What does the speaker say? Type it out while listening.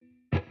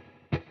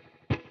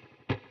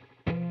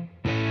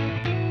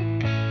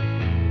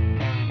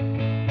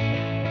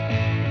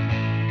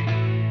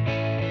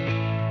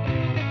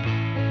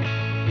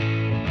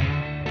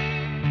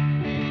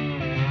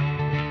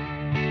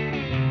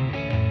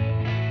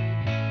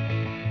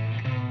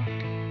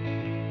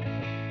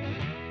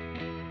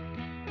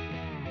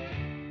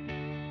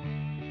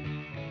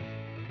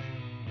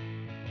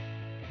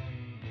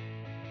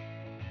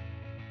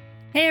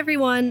Hey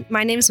everyone,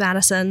 my name's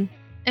Madison.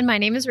 And my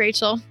name is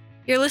Rachel.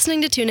 You're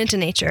listening to Tune Into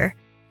Nature.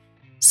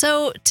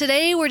 So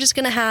today we're just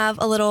going to have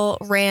a little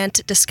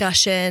rant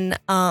discussion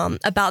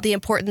about the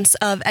importance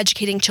of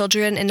educating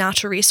children in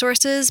natural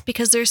resources,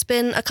 because there's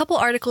been a couple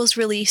articles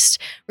released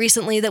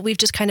recently that we've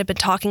just kind of been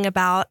talking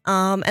about.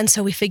 And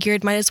so we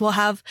figured might as well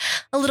have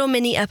a little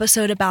mini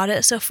episode about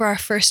it. So for our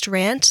first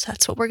rant,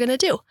 that's what we're going to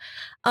do.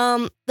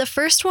 The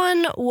first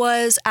one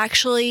was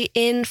actually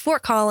in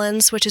Fort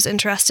Collins, which is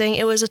interesting.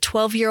 It was a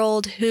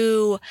 12-year-old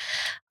who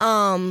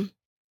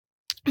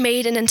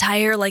made an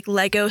entire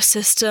Lego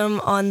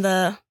system on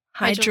the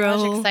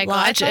hydrologic cycle.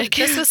 I thought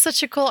this was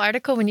such a cool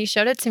article when you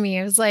showed it to me.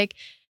 It was like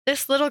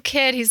this little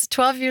kid, he's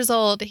 12 years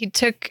old. He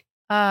took,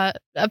 I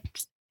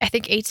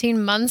think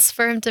 18 months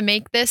for him to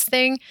make this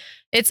thing.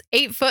 It's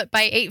 8 foot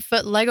by 8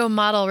 foot Lego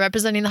model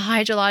representing the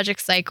hydrologic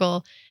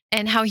cycle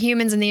and how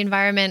humans in the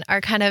environment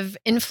are kind of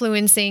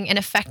influencing and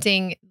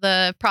affecting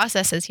the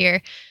processes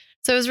here.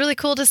 So it was really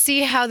cool to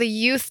see how the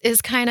youth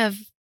is kind of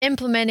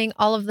implementing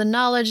all of the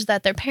knowledge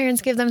that their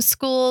parents give them,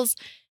 schools,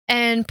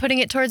 and putting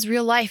it towards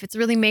real life. It's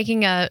really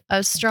making a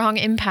strong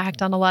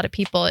impact on a lot of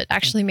people. It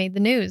actually made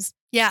the news.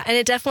 Yeah, and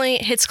it definitely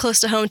hits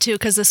close to home too,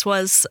 because this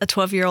was a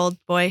 12-year-old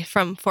boy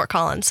from Fort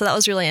Collins. So that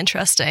was really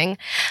interesting.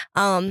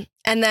 And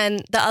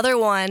then the other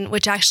one,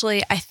 which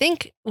actually I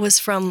think was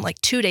from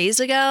 2 days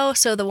ago.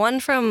 So the one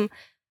from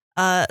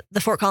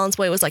the Fort Collins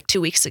boy was 2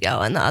 weeks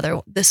ago, and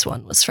this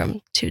one was from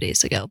 2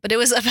 days ago. But it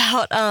was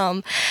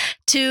about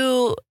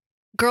two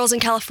girls in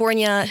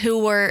California who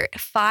were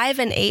 5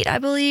 and 8, I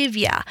believe.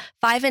 Yeah,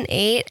 5 and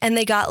 8. And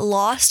they got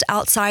lost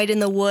outside in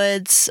the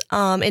woods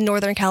in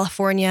Northern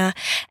California.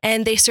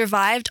 And they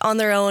survived on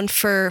their own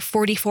for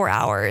 44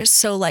 hours.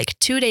 So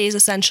 2 days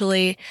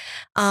essentially.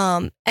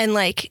 And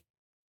 8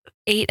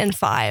 and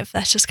 5.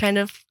 That's just kind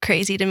of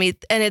crazy to me.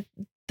 And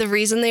the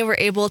reason they were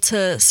able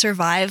to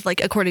survive,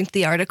 according to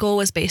the article,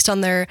 was based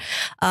on their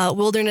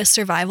wilderness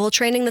survival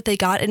training that they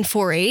got in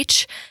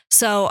 4-H.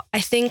 So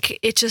I think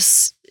it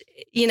just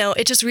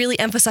really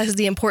emphasizes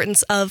the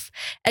importance of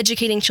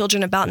educating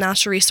children about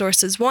natural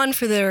resources, one,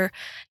 for their,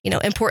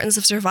 importance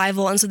of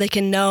survival, and so they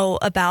can know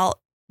about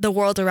the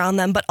world around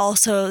them, but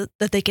also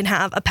that they can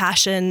have a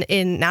passion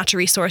in natural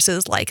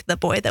resources like the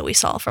boy that we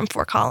saw from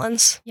Fort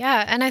Collins.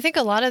 Yeah, and I think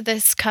a lot of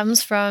this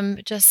comes from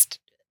just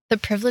the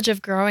privilege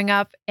of growing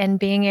up and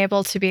being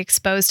able to be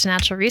exposed to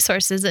natural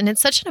resources. And it's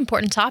such an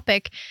important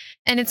topic.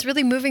 And it's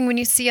really moving when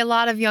you see a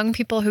lot of young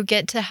people who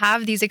get to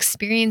have these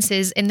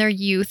experiences in their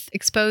youth,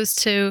 exposed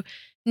to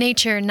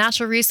nature,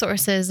 natural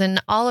resources,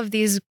 and all of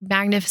these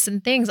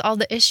magnificent things, all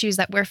the issues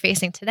that we're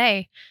facing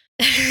today.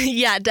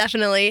 Yeah,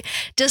 definitely.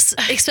 Just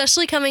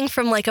especially coming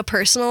from a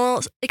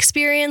personal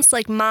experience,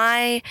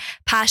 my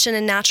passion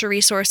in natural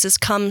resources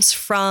comes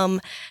from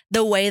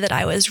the way that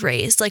I was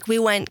raised. We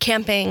went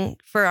camping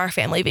for our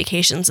family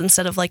vacations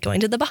instead of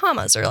going to the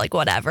Bahamas or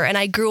whatever. And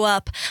I grew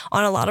up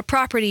on a lot of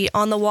property,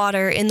 on the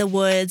water, in the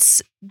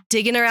woods,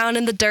 digging around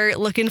in the dirt,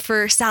 looking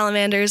for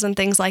salamanders and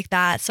things like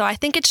that. So I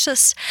think it's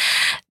just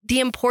the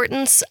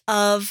importance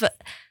of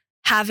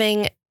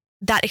having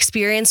that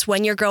experience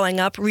when you're growing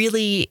up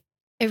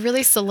it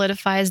really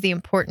solidifies the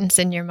importance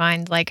in your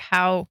mind,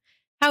 how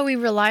we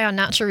rely on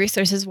natural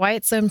resources, why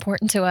it's so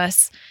important to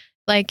us.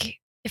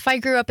 If I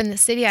grew up in the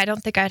city, I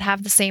don't think I'd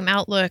have the same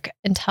outlook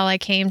until I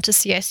came to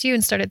CSU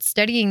and started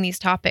studying these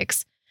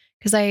topics,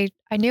 because I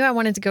knew I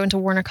wanted to go into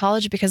Warner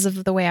College because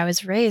of the way I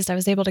was raised. I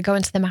was able to go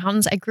into the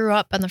mountains. I grew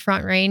up on the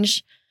Front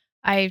Range.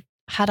 I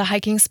had a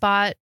hiking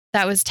spot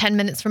that was 10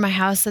 minutes from my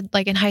house.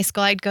 In high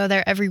school, I'd go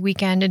there every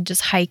weekend and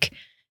just hike.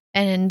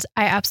 And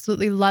I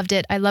absolutely loved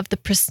it. I loved the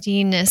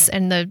pristineness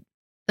and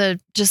the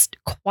just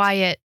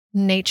quiet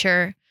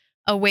nature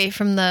away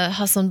from the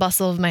hustle and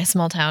bustle of my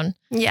small town.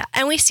 Yeah.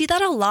 And we see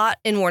that a lot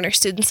in Warner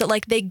students,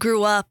 that they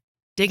grew up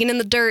digging in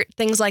the dirt,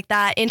 things like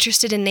that,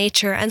 interested in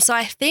nature. And so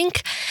I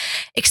think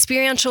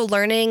experiential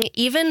learning,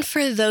 even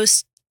for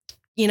those,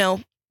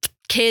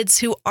 kids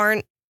who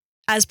aren't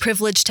as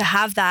privileged to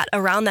have that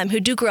around them, who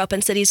do grow up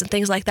in cities and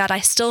things like that, I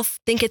still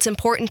think it's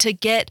important to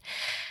get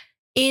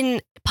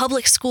in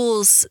public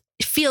schools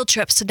field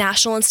trips to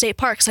national and state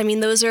parks. I mean,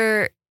 those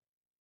are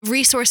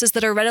resources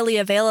that are readily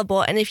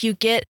available. And if you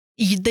get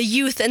the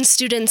youth and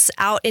students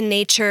out in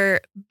nature,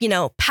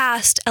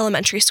 past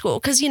elementary school,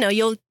 because,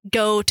 you'll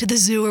go to the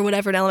zoo or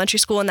whatever in elementary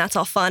school and that's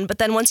all fun. But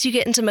then once you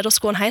get into middle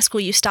school and high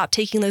school, you stop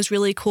taking those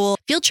really cool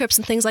field trips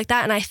and things like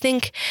that. And I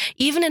think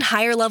even in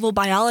higher level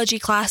biology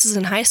classes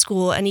in high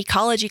school and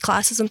ecology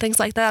classes and things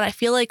like that, I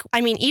feel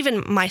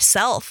even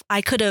myself,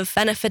 I could have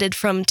benefited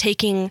from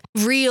taking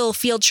real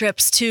field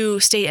trips to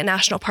state and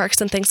national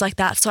parks and things like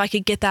that. So I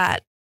could get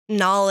that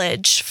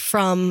knowledge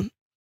from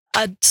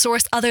a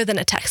source other than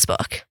a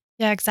textbook.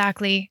 Yeah,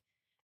 exactly.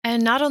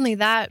 And not only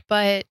that,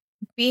 but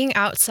being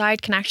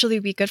outside can actually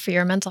be good for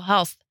your mental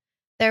health.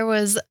 There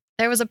was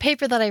a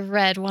paper that I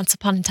read once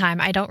upon a time.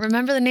 I don't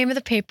remember the name of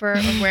the paper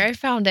or where I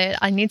found it.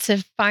 I need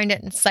to find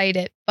it and cite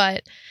it.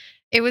 But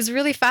it was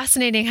really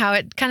fascinating how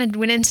it kind of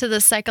went into the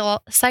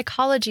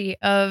psychology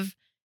of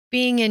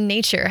being in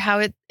nature, how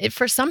it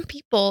for some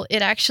people,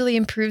 it actually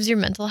improves your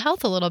mental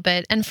health a little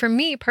bit. And for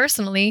me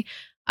personally,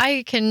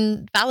 I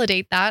can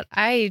validate that.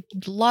 I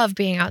love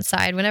being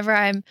outside. Whenever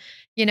I'm,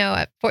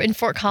 in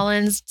Fort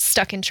Collins,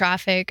 stuck in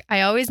traffic,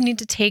 I always need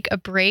to take a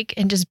break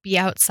and just be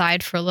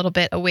outside for a little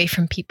bit away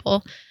from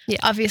people. Yeah.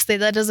 Obviously,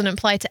 that doesn't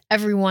apply to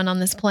everyone on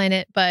this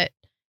planet, but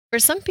for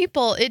some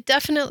people, it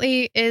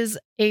definitely is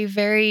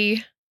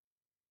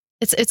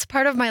it's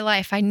part of my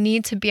life. I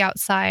need to be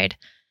outside.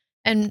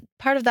 And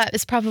part of that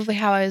is probably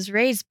how I was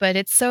raised, but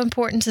it's so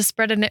important to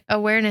spread an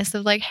awareness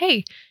of like,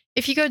 hey,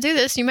 if you go do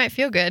this, you might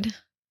feel good.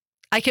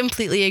 I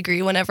completely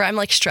agree. Whenever I'm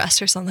like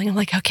stressed or something, I'm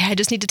like, okay, I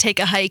just need to take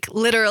a hike.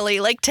 Literally,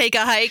 like take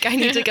a hike. I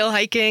need to go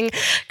hiking,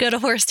 go to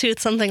Horsetooth,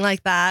 something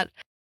like that.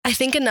 I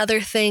think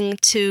another thing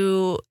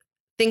to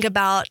think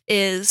about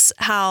is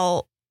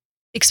how,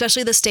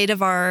 especially the state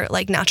of our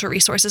like natural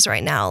resources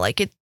right now,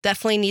 like it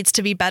definitely needs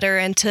to be better,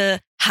 and to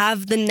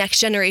have the next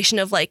generation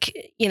of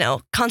like,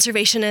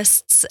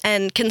 conservationists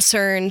and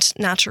concerned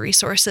natural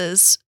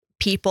resources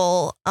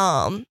people.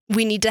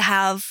 We need to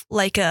have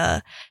like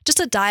just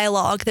a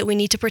dialogue that we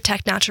need to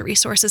protect natural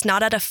resources,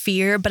 not out of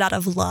fear, but out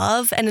of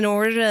love. And in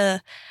order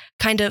to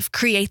kind of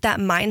create that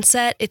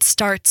mindset, it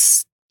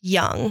starts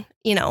young,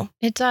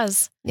 It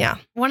does. Yeah.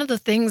 One of the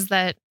things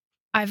that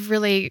I'm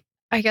really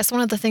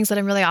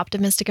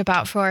optimistic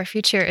about for our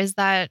future is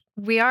that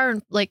we are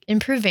like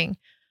improving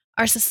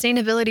our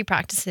sustainability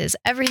practices.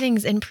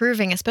 Everything's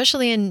improving,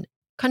 especially in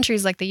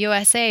countries like the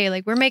USA.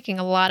 Like we're making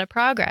a lot of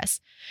progress,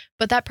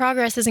 but that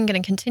progress isn't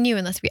going to continue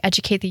unless we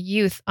educate the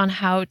youth on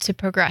how to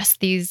progress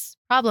these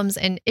problems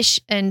and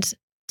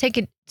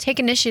take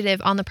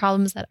initiative on the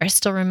problems that are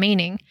still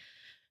remaining.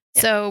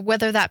 Yeah. So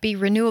whether that be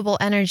renewable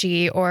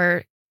energy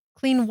or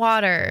clean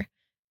water,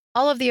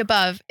 all of the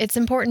above, it's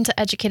important to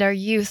educate our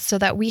youth so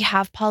that we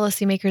have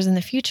policymakers in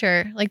the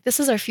future. Like this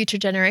is our future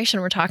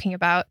generation we're talking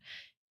about.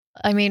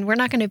 I mean, we're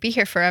not going to be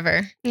here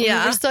forever.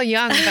 Yeah. We're still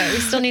young, but we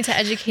still need to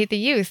educate the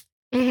youth.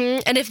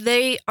 Mm-hmm. And if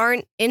they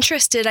aren't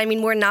interested, I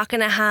mean, we're not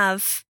going to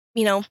have,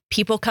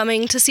 people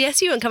coming to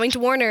CSU and coming to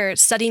Warner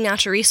studying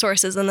natural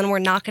resources. And then we're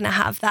not going to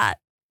have that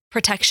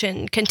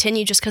protection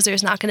continue just because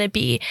there's not going to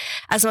be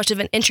as much of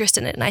an interest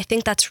in it. And I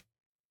think that's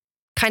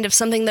kind of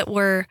something that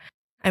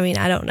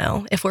I don't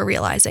know if we're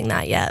realizing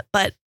that yet,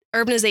 but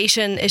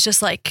urbanization is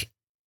just like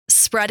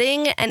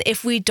spreading. And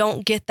if we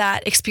don't get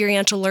that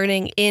experiential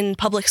learning in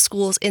public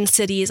schools, in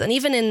cities, and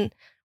even in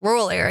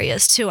rural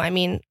areas too. I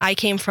mean, I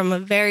came from a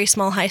very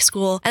small high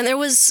school and there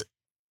was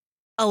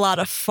a lot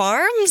of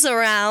farms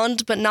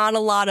around, but not a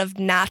lot of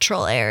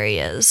natural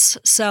areas.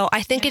 So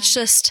I think it's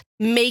just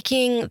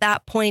making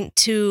that point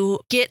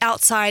to get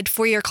outside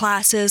for your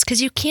classes,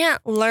 because you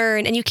can't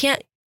learn and you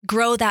can't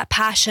grow that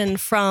passion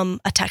from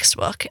a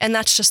textbook. And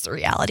that's just the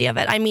reality of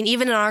it. I mean,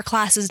 even in our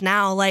classes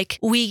now, like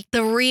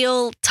the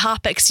real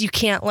topics you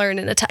can't learn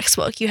in a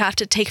textbook. You have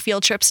to take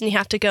field trips and you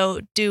have to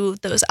go do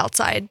those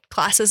outside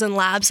classes and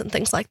labs and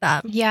things like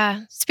that.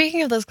 Yeah.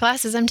 Speaking of those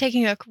classes, I'm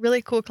taking a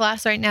really cool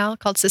class right now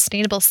called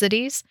Sustainable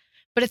Cities.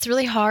 But it's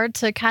really hard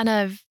to kind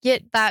of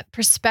get that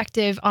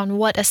perspective on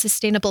what a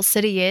sustainable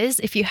city is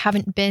if you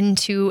haven't been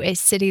to a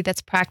city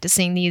that's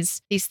practicing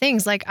these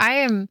things. Like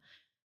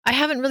I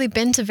haven't really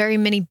been to very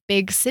many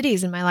big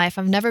cities in my life.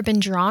 I've never been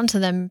drawn to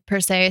them per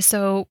se.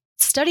 So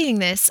studying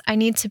this, I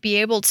need to be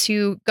able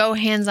to go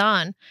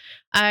hands-on.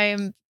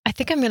 I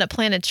think I'm going to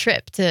plan a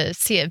trip to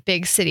see a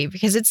big city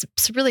because it's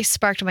really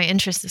sparked my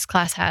interest this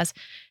class has,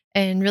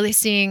 and really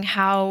seeing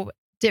how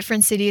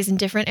different cities in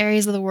different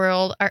areas of the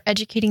world are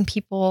educating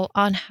people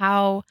on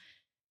how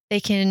they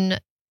can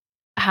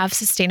have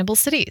sustainable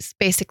cities,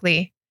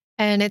 basically.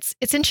 And it's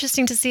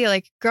interesting to see,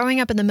 like, growing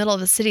up in the middle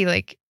of a city,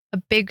 like a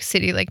big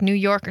city like New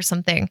York or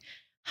something,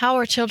 how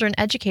are children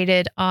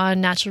educated on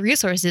natural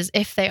resources,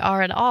 if they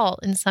are at all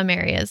in some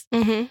areas?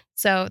 Mm-hmm.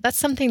 So that's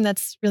something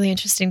that's really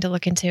interesting to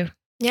look into.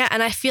 Yeah,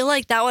 and I feel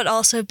like that would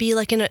also be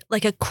like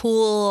a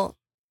cool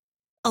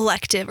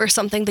elective or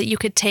something that you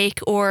could take,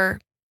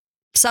 or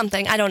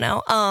something, I don't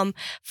know,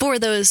 for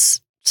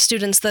those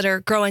students that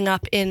are growing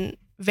up in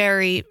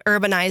very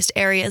urbanized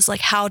areas, like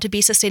how to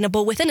be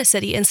sustainable within a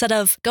city instead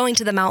of going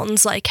to the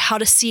mountains, like how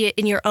to see it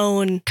in your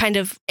own kind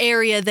of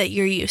area that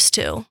you're used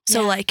to.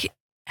 So like,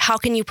 how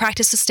can you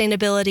practice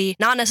sustainability,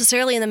 not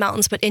necessarily in the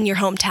mountains, but in your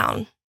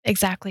hometown?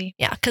 Exactly.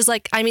 Yeah. Cause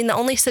like, I mean, the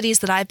only cities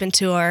that I've been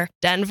to are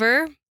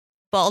Denver,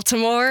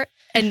 Baltimore,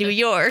 and New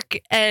York.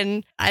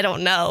 And I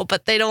don't know,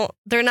 but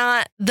they're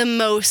not the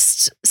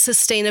most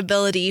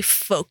sustainability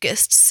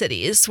focused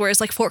cities. Whereas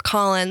like Fort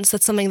Collins,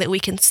 that's something that we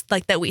can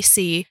that we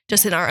see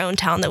just in our own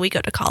town that we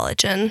go to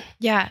college in.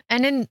 Yeah.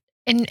 And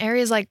in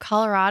areas like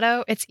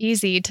Colorado, it's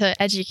easy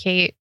to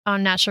educate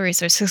on natural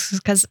resources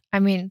because, I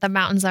mean, the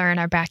mountains are in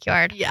our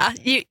backyard. Yeah.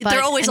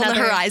 They're always on the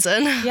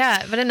horizon.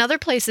 Yeah. But in other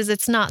places,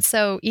 it's not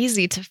so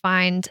easy to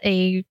find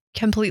a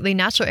completely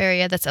natural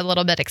area that's a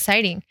little bit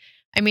exciting.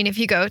 I mean, if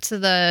you go to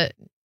the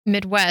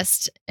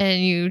Midwest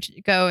and you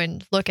go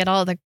and look at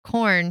all the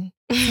corn,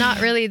 it's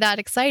not really that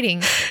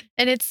exciting.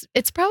 And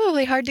it's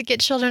probably hard to get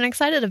children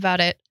excited about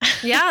it.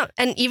 Yeah.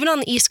 And even on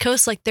the East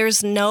Coast, like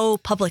there's no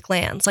public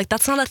lands. Like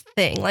that's not a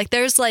thing. Like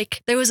there was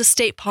a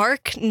state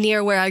park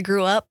near where I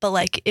grew up, but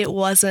like it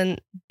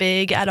wasn't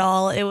big at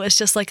all. It was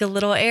just like a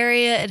little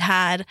area. It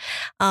had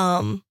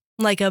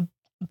like a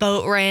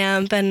boat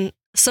ramp and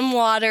some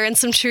water and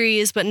some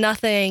trees, but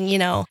nothing,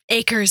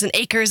 acres and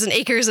acres and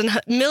acres and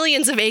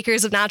millions of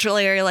acres of natural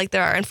area like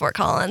there are in Fort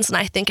Collins. And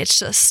I think it's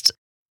just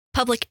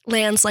public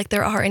lands like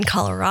there are in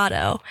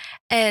Colorado.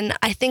 And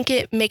I think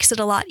it makes it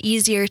a lot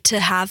easier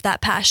to have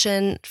that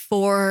passion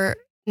for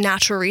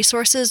natural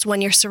resources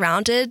when you're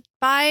surrounded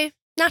by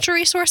natural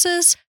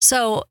resources.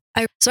 So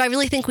I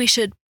really think we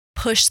should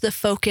push the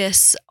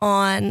focus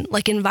on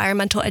like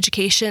environmental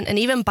education and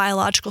even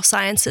biological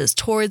sciences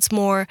towards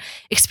more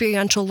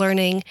experiential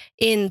learning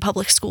in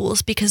public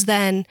schools, because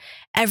then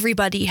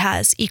everybody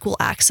has equal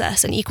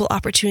access and equal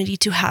opportunity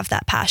to have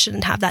that passion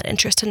and have that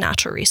interest in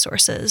natural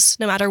resources,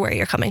 no matter where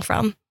you're coming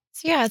from.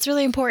 So yeah, it's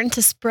really important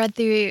to spread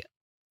the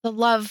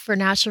love for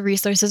natural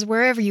resources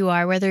wherever you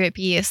are, whether it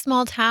be a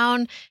small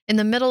town in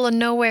the middle of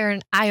nowhere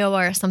in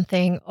Iowa or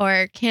something,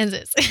 or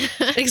Kansas.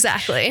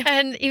 Exactly.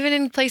 And even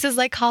in places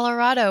like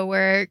Colorado,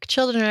 where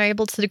children are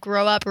able to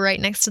grow up right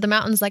next to the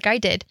mountains like I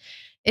did.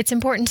 It's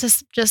important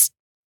to just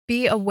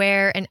be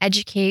aware and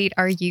educate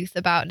our youth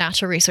about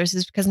natural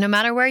resources, because no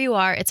matter where you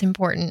are, it's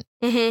important.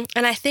 Mm-hmm.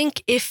 And I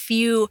think if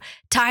you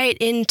tie it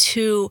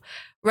into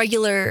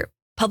regular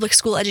public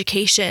school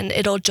education,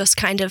 it'll just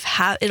kind of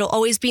it'll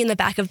always be in the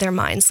back of their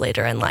minds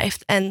later in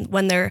life. And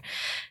when they're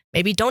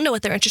maybe don't know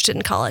what they're interested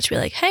in college, be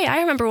like, hey,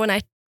 I remember when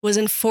I was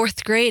in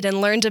 4th grade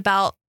and learned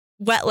about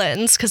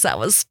wetlands, because that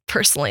was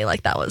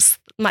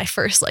my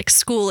first like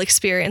school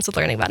experience with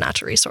learning about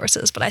natural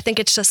resources. But I think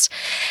it's just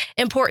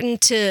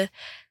important to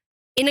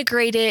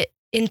integrate it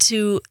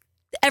into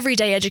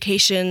everyday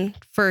education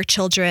for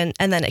children,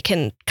 and then it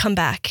can come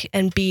back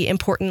and be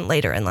important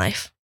later in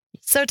life.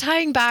 So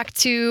tying back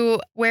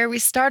to where we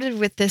started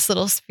with this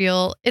little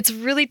spiel, it's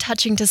really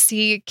touching to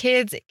see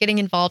kids getting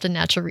involved in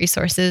natural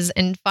resources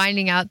and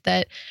finding out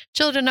that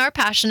children are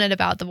passionate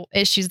about the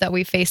issues that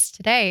we face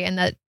today, and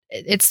that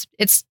it's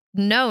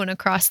known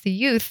across the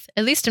youth,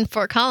 at least in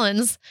Fort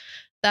Collins,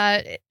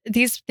 that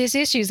these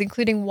issues,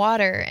 including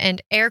water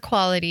and air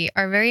quality,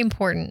 are very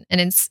important.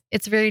 And it's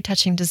very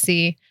touching to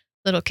see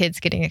little kids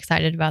getting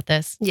excited about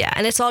this. Yeah.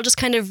 And it's all just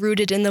kind of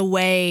rooted in the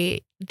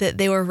way that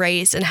they were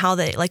raised and how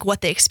they, like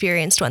what they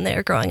experienced when they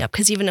were growing up.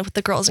 Because even with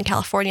the girls in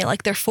California,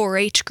 like their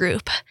 4-H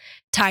group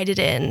tied it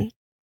in.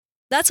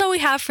 That's all we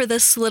have for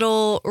this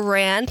little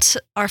rant,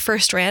 our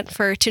first rant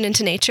for Tune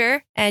Into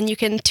Nature. And you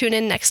can tune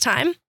in next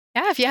time.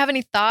 Yeah, if you have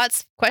any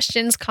thoughts,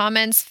 questions,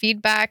 comments,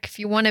 feedback, if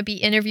you want to be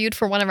interviewed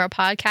for one of our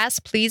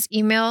podcasts, please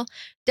email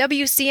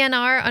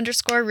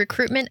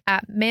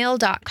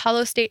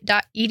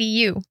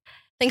WCNR_recruitment@mail.colostate.edu.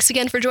 Thanks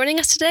again for joining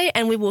us today,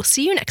 and we will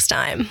see you next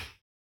time.